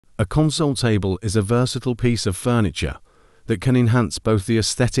A console table is a versatile piece of furniture that can enhance both the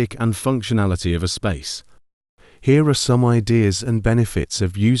aesthetic and functionality of a space. Here are some ideas and benefits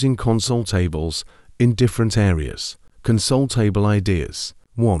of using console tables in different areas. Console table ideas.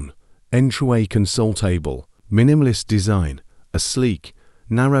 1. Entryway console table. Minimalist design. A sleek,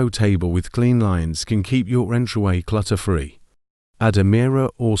 narrow table with clean lines can keep your entryway clutter-free. Add a mirror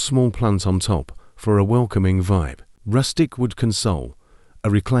or small plant on top for a welcoming vibe. Rustic Wood Console. A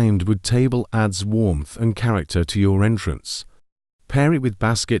reclaimed wood table adds warmth and character to your entrance. Pair it with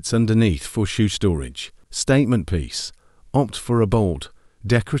baskets underneath for shoe storage. Statement piece. Opt for a bold,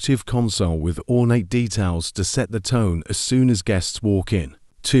 decorative console with ornate details to set the tone as soon as guests walk in.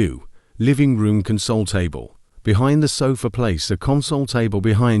 2. Living room console table. Behind the sofa, place a console table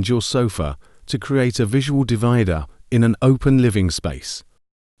behind your sofa to create a visual divider in an open living space.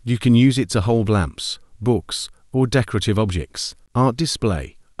 You can use it to hold lamps, books, or decorative objects. Art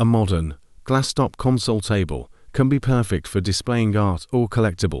display. A modern, glass-top console table can be perfect for displaying art or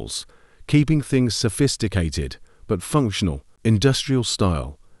collectibles, keeping things sophisticated but functional. Industrial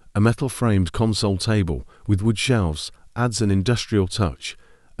style. A metal-framed console table with wood shelves adds an industrial touch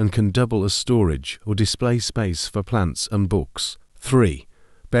and can double as storage or display space for plants and books. 3.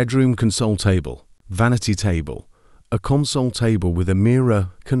 Bedroom console table. Vanity table. A console table with a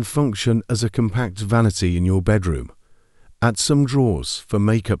mirror can function as a compact vanity in your bedroom. Add some drawers for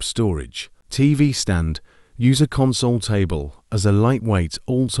makeup storage. TV stand. Use a console table as a lightweight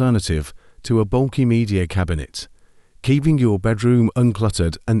alternative to a bulky media cabinet, keeping your bedroom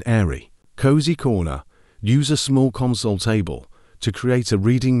uncluttered and airy. Cozy corner. Use a small console table to create a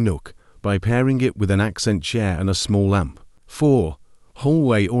reading nook by pairing it with an accent chair and a small lamp. 4.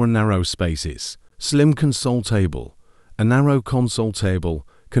 Hallway or narrow spaces. Slim console table. A narrow console table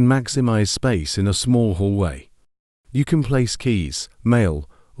can maximize space in a small hallway. You can place keys, mail,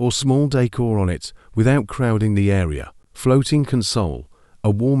 or small decor on it without crowding the area. Floating console.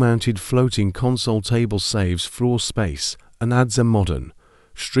 A wall-mounted floating console table saves floor space and adds a modern,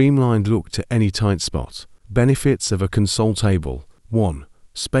 streamlined look to any tight spot. Benefits of a console table. 1.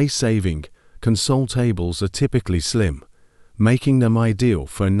 Space saving. Console tables are typically slim, making them ideal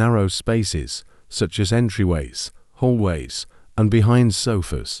for narrow spaces such as entryways, hallways, and behind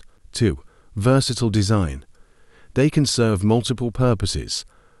sofas. 2. Versatile design. They can serve multiple purposes,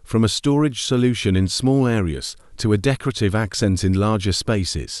 from a storage solution in small areas to a decorative accent in larger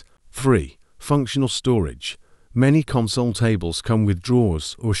spaces. 3. Functional storage. Many console tables come with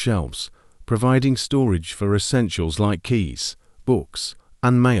drawers or shelves, providing storage for essentials like keys, books,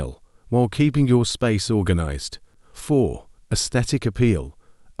 and mail, while keeping your space organized. 4. Aesthetic appeal.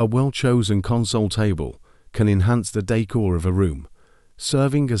 A well-chosen console table can enhance the decor of a room,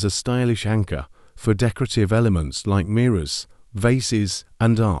 serving as a stylish anchor for decorative elements like mirrors, vases,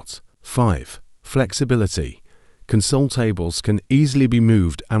 and art. 5. Flexibility. Console tables can easily be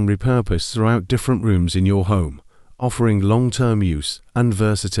moved and repurposed throughout different rooms in your home, offering long-term use and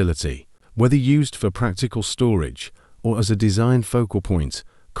versatility. Whether used for practical storage or as a design focal point,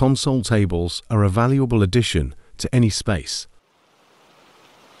 console tables are a valuable addition to any space.